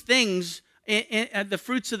these things, the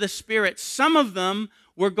fruits of the Spirit, some of them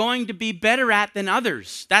we're going to be better at than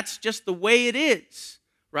others. That's just the way it is,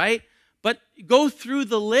 right? But go through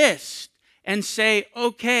the list and say,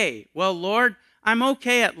 okay, well, Lord, I'm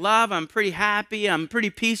okay at love. I'm pretty happy. I'm pretty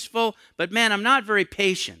peaceful. But man, I'm not very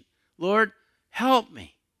patient. Lord, help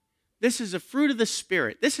me. This is a fruit of the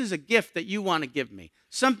Spirit. This is a gift that you want to give me,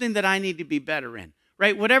 something that I need to be better in,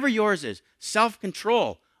 right? Whatever yours is,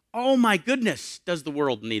 self-control. Oh my goodness, does the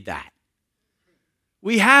world need that?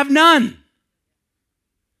 We have none,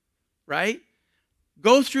 right?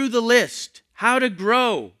 Go through the list. How to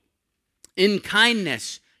grow in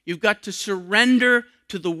kindness. You've got to surrender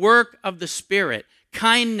to the work of the Spirit.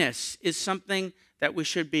 Kindness is something that we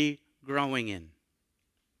should be growing in.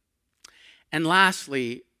 And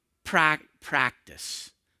lastly, practice.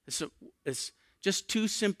 It's just two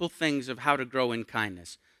simple things of how to grow in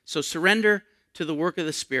kindness. So surrender to the work of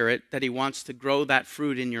the Spirit that he wants to grow that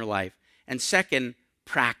fruit in your life. And second,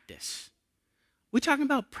 practice. We talking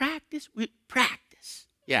about practice? Practice.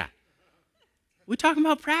 Yeah. We talking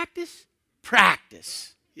about practice?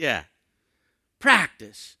 Practice. Yeah.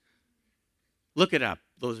 Practice. Look it up,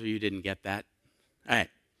 those of you who didn't get that. All right.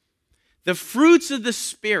 The fruits of the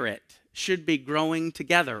Spirit should be growing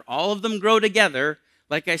together. All of them grow together,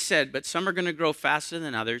 like I said, but some are going to grow faster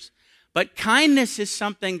than others. But kindness is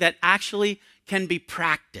something that actually can be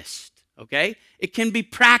practiced, okay? It can be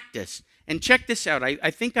practiced. And check this out.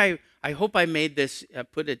 I hope I made this,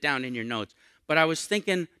 put it down in your notes. But I was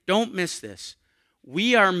thinking, don't miss this.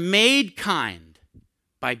 We are made kind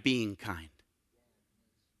by being kind,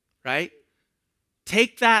 right?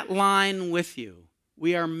 Take that line with you.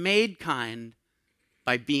 We are made kind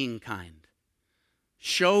by being kind.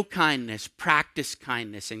 Show kindness, practice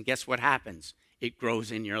kindness, and guess what happens? It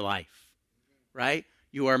grows in your life, right?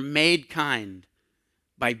 You are made kind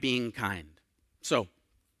by being kind. So,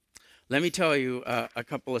 let me tell you a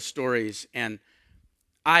couple of stories. And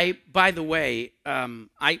by the way,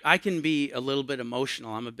 I can be a little bit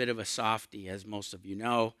emotional. I'm a bit of a softie, as most of you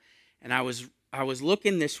know. And I was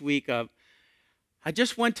looking this week I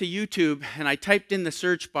just went to YouTube and I typed in the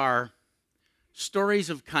search bar, stories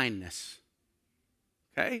of kindness.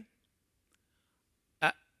 Okay?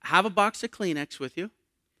 Have a box of Kleenex with you.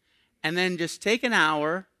 And then just take an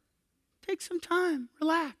hour, take some time,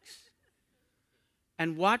 relax.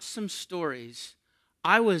 And watch some stories.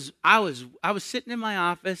 I was sitting in my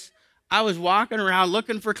office. I was walking around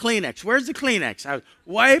looking for Kleenex. Where's the Kleenex? I was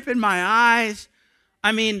wiping my eyes.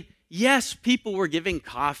 I mean, yes, people were giving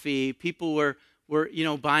coffee. People were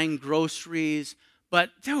buying groceries. But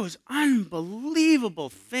there was unbelievable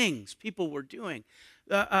things people were doing.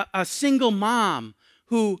 A single mom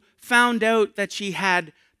who found out that she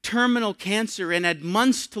had terminal cancer and had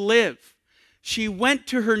months to live. She went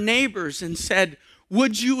to her neighbors and said,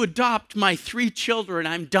 "Would you adopt my 3 children?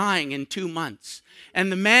 I'm dying in 2 months."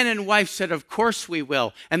 And the man and wife said, "Of course we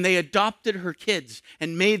will." And they adopted her kids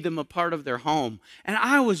and made them a part of their home. And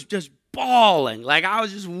I was just bawling, like I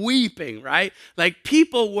was just weeping, right? Like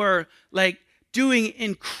people were like doing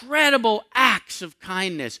incredible acts of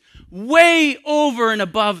kindness, way over and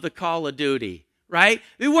above the call of duty, right?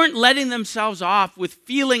 They weren't letting themselves off with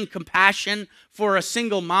feeling compassion for a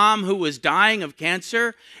single mom who was dying of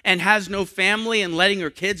cancer and has no family and letting her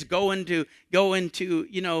kids go into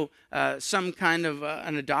some kind of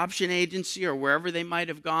an adoption agency or wherever they might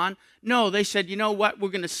have gone. No, they said, you know what? We're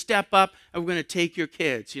going to step up and we're going to take your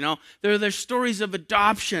kids. There's stories of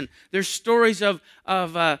adoption. There's stories of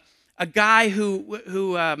a guy who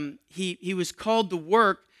he was called to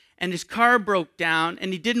work and his car broke down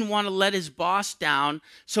and he didn't want to let his boss down,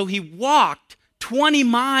 so he walked 20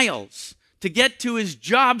 miles to get to his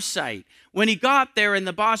job site. When he got there and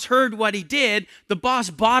the boss heard what he did, the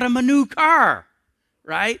boss bought him a new car,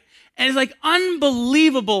 right? And it's like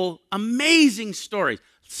unbelievable, amazing stories.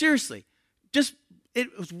 Seriously,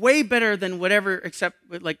 it was way better than whatever, except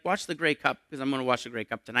like watch the Grey Cup, because I'm going to watch the Grey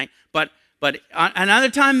Cup tonight. But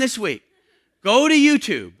another time this week, go to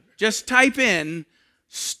YouTube, just type in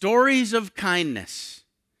stories of kindness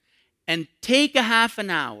and take a half an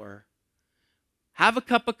hour, have a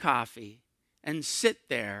cup of coffee, and sit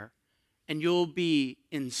there and you'll be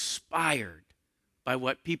inspired by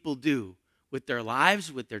what people do with their lives,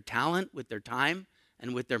 with their talent, with their time,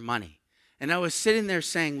 and with their money. And I was sitting there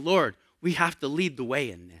saying, Lord, we have to lead the way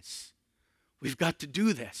in this. We've got to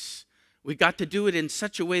do this. We've got to do it in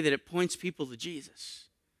such a way that it points people to Jesus,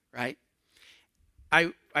 right?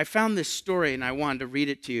 I found this story, and I wanted to read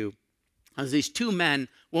it to you. As these two men,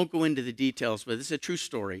 won't go into the details, but this is a true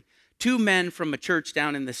story. Two men from a church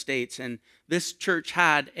down in the States, and this church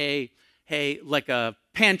had like a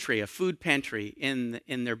pantry, a food pantry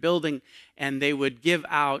in their building, and they would give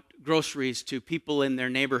out groceries to people in their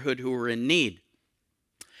neighborhood who were in need.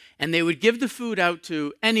 And they would give the food out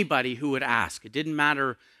to anybody who would ask. It didn't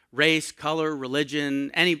matter race, color,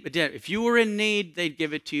 religion, if you were in need, they'd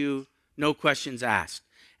give it to you, no questions asked.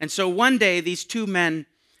 And so one day, these two men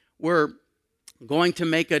were going to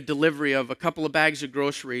make a delivery of a couple of bags of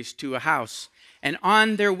groceries to a house. And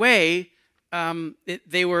on their way,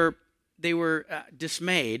 they were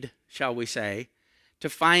dismayed, shall we say, to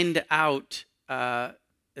find out,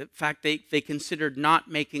 in fact, they considered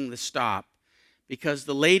not making the stop because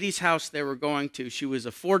the lady's house they were going to, she was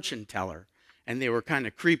a fortune teller, and they were kind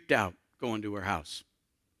of creeped out going to her house.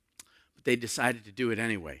 But they decided to do it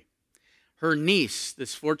anyway. Her niece,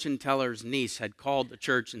 this fortune teller's niece, had called the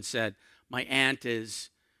church and said, my aunt is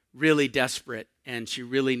really desperate, and she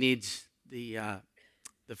really needs the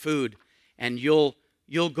food, and you'll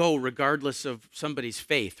go regardless of somebody's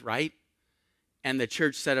faith, right? And the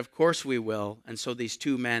church said, of course we will. And so these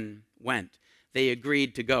two men went. They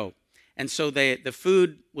agreed to go. And so the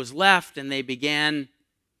food was left, and they began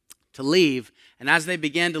to leave. And as they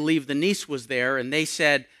began to leave, the niece was there, and they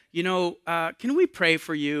said, can we pray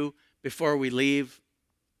for you before we leave?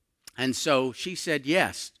 And so she said,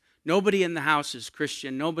 yes. Nobody in the house is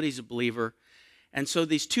Christian. Nobody's a believer. And so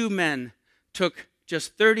these two men took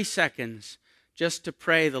just 30 seconds just to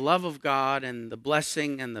pray the love of God and the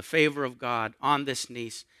blessing and the favor of God on this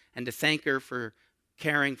niece and to thank her for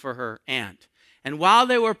caring for her aunt. And while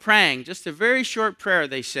they were praying, just a very short prayer,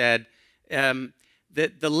 they said, the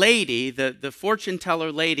lady, the fortune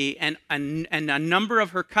teller lady, and a number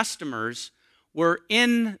of her customers were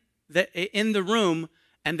in the room,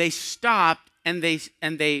 and they stopped and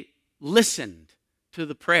they listened to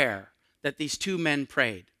the prayer that these two men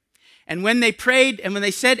prayed. And when they prayed and when they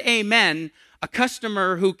said amen, a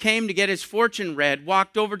customer who came to get his fortune read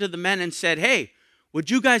walked over to the men and said, hey, would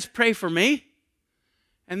you guys pray for me?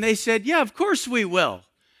 And they said, yeah, of course we will.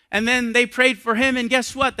 And then they prayed for him, and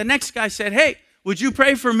guess what? The next guy said, hey, would you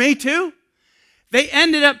pray for me too? They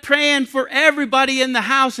ended up praying for everybody in the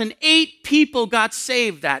house, and 8 people got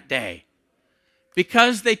saved that day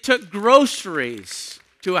because they took groceries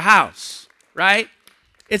to a house, right?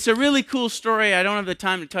 It's a really cool story. I don't have the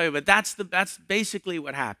time to tell you, but that's basically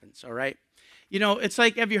what happens, all right? It's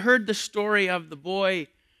like, have you heard the story of the boy?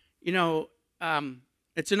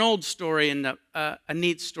 It's an old story and a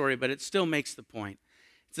neat story, but it still makes the point.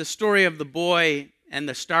 It's the story of the boy and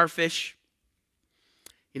the starfish.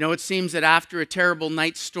 It seems that after a terrible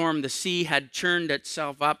night storm, the sea had churned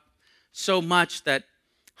itself up so much that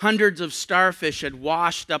hundreds of starfish had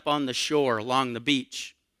washed up on the shore along the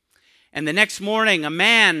beach. And the next morning, a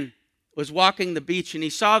man was walking the beach, and he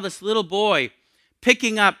saw this little boy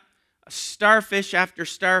picking up starfish after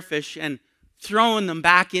starfish and throwing them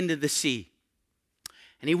back into the sea.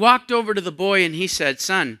 And he walked over to the boy and he said,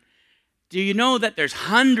 son, do you know that there's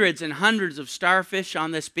hundreds and hundreds of starfish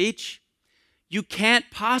on this beach? You can't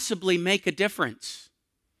possibly make a difference.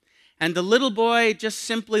 And the little boy just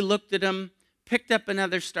simply looked at him, picked up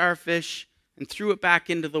another starfish, and threw it back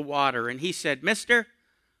into the water. And he said, mister,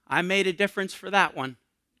 I made a difference for that one.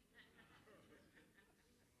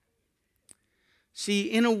 See,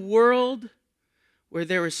 in a world where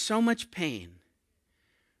there is so much pain,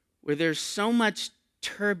 where there's so much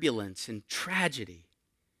turbulence and tragedy,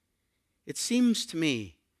 it seems to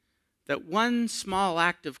me that one small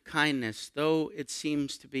act of kindness, though it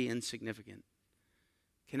seems to be insignificant,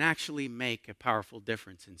 can actually make a powerful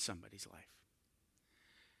difference in somebody's life.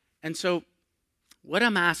 And so, what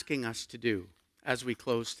I'm asking us to do as we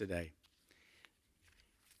close today,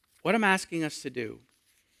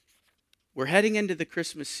 we're heading into the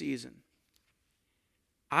Christmas season.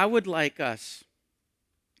 I would like us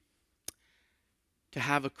to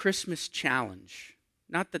have a Christmas challenge.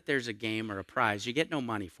 Not that there's a game or a prize. You get no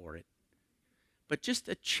money for it. But just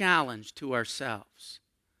a challenge to ourselves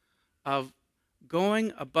of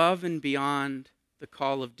going above and beyond the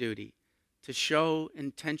call of duty to show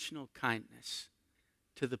intentional kindness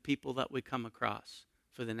to the people that we come across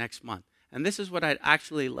for the next month. And this is what I'd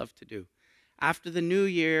actually love to do. After the new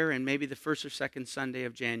year and maybe the first or second Sunday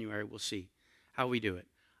of January, we'll see how we do it.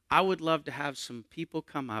 I would love to have some people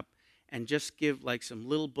come up and just give like some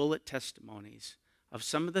little bullet testimonies of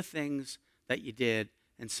some of the things that you did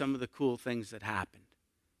and some of the cool things that happened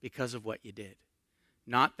because of what you did.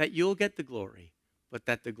 Not that you'll get the glory, but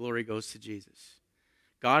that the glory goes to Jesus.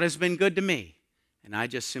 God has been good to me, and I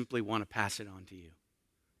just simply want to pass it on to you,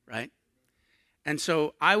 right? And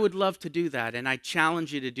so I would love to do that, and I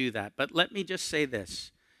challenge you to do that. But let me just say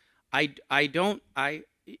this. I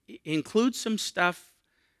include some stuff,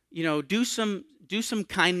 do some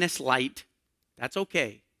kindness light. That's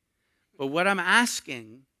okay. But what I'm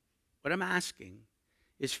asking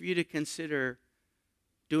is for you to consider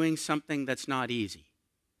doing something that's not easy.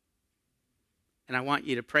 And I want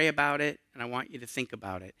you to pray about it, and I want you to think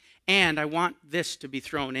about it. And I want this to be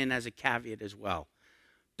thrown in as a caveat as well.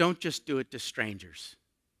 Don't just do it to strangers.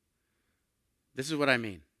 This is what I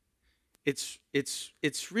mean. It's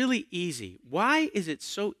really easy. Why is it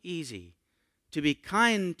so easy to be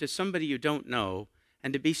kind to somebody you don't know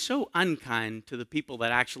and to be so unkind to the people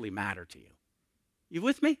that actually matter to you? You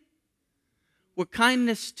with me? We're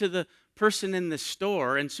kindness to the person in the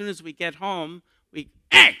store, and as soon as we get home,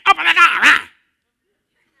 hey, open the door! Ah!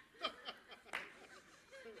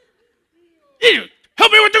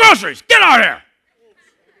 Help me with the groceries! Get out here!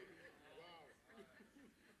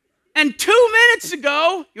 And 2 minutes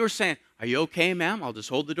ago, you were saying, are you okay, ma'am? I'll just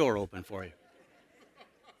hold the door open for you.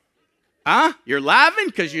 Huh? You're laughing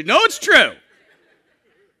because you know it's true.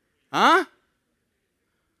 Huh?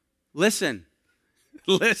 Listen.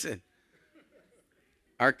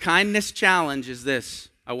 Our kindness challenge is this.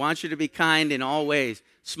 I want you to be kind in all ways.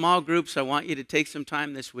 Small groups, I want you to take some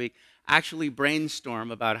time this week, actually brainstorm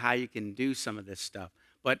about how you can do some of this stuff.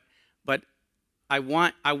 But I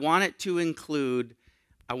want it to include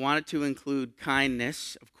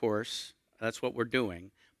kindness, of course. That's what we're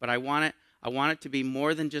doing. But I want it to be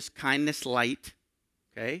more than just kindness light,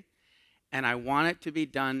 okay? And I want it to be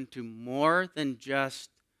done to more than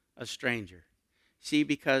just a stranger. See,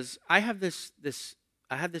 because I have this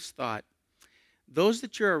thought. Those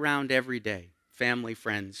that you're around every day, family,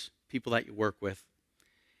 friends, people that you work with,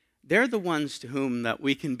 they're the ones to whom that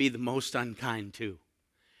we can be the most unkind to.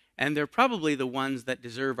 And they're probably the ones that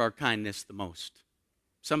deserve our kindness the most.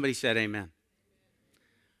 Somebody said amen.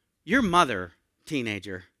 Your mother,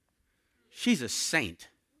 teenager, she's a saint.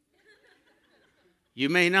 You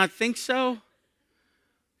may not think so,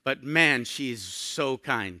 but man, she's so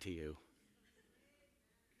kind to you.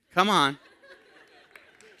 Come on.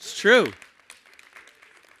 It's true.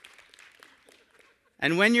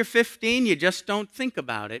 And when you're 15, you just don't think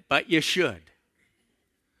about it, but you should.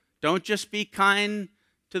 Don't just be kind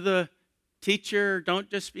to the teacher. Don't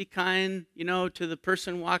just be kind, to the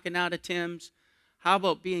person walking out of Tim's. How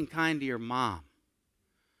about being kind to your mom?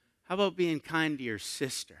 How about being kind to your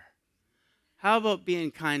sister? How about being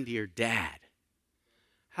kind to your dad?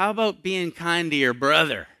 How about being kind to your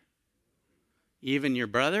brother? Even your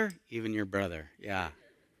brother? Even your brother, yeah.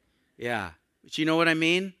 Yeah. But you know what I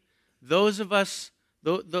mean? Those of us,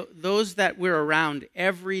 those that we're around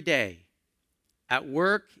every day, at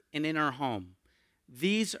work and in our home,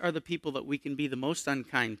 these are the people that we can be the most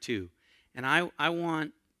unkind to. And I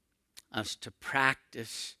want us to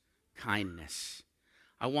practice kindness.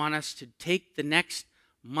 I want us to take the next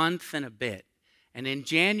month and a bit. And in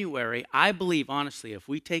January, I believe, honestly, if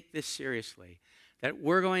we take this seriously, that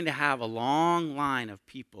we're going to have a long line of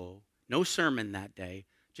people, no sermon that day,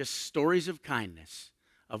 just stories of kindness,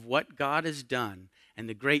 of what God has done and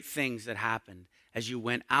the great things that happened as you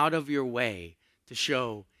went out of your way to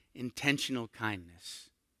show intentional kindness.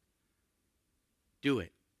 Do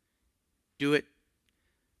it. Do it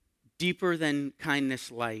deeper than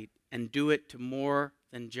kindness light, and do it to more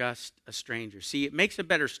than just a stranger. See, it makes a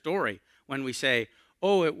better story when we say,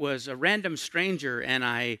 oh, it was a random stranger and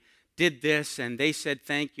I did this and they said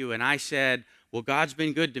thank you and I said, well, God's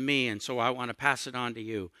been good to me and so I want to pass it on to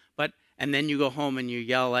you. And then you go home and you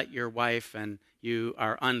yell at your wife and you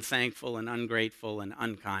are unthankful and ungrateful and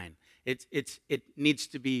unkind. It needs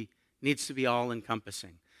to be all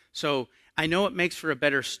encompassing. So I know it makes for a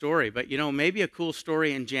better story, but maybe a cool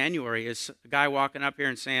story in January is a guy walking up here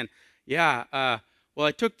and saying, well,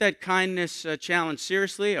 I took that kindness challenge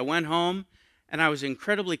seriously. I went home and I was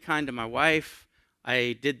incredibly kind to my wife.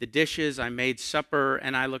 I did the dishes, I made supper,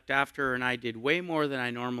 and I looked after her, and I did way more than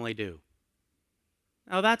I normally do.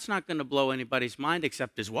 Now, that's not going to blow anybody's mind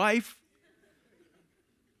except his wife,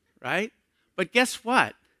 right? But guess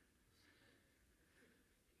what?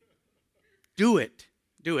 Do it.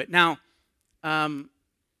 Do it. Now,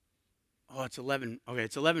 it's 11. Okay,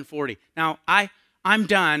 it's 11:40. Now, I'm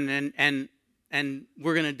done, and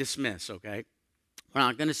we're going to dismiss, okay? We're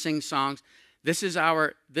not going to sing songs. This is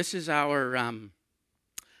our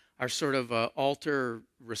sort of altar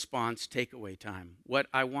response takeaway time. What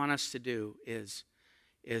I want us to do is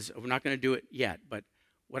we're not going to do it yet, but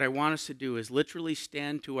what I want us to do is literally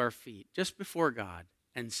stand to our feet just before God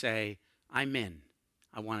and say, I'm in.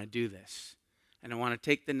 I want to do this. And I want to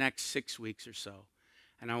take the next 6 weeks or so,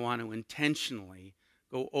 and I want to intentionally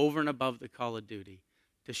go over and above the call of duty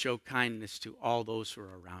to show kindness to all those who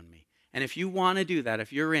are around me. And if you want to do that,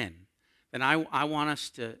 if you're in, then I want us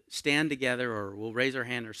to stand together, or we'll raise our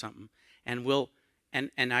hand or something, and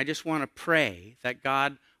I just want to pray that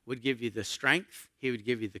God would give you the strength, He would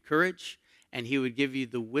give you the courage, and He would give you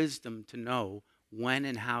the wisdom to know when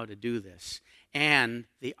and how to do this, and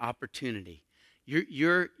the opportunity.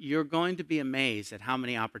 You're going to be amazed at how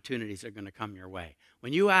many opportunities are going to come your way.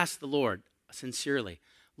 When you ask the Lord sincerely,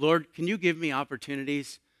 Lord, can you give me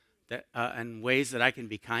opportunities that and ways that I can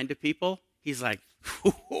be kind to people? He's like,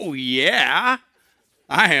 oh yeah,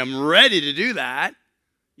 I am ready to do that.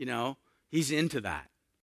 You know, He's into that.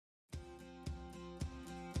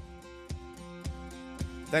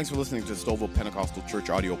 Thanks for listening to Stouffville Pentecostal Church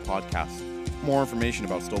audio podcast. For more information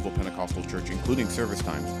about Stouffville Pentecostal Church, including service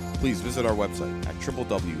times, please visit our website at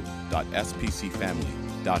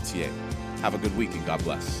www.spcfamily.ca. Have a good week and God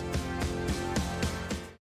bless.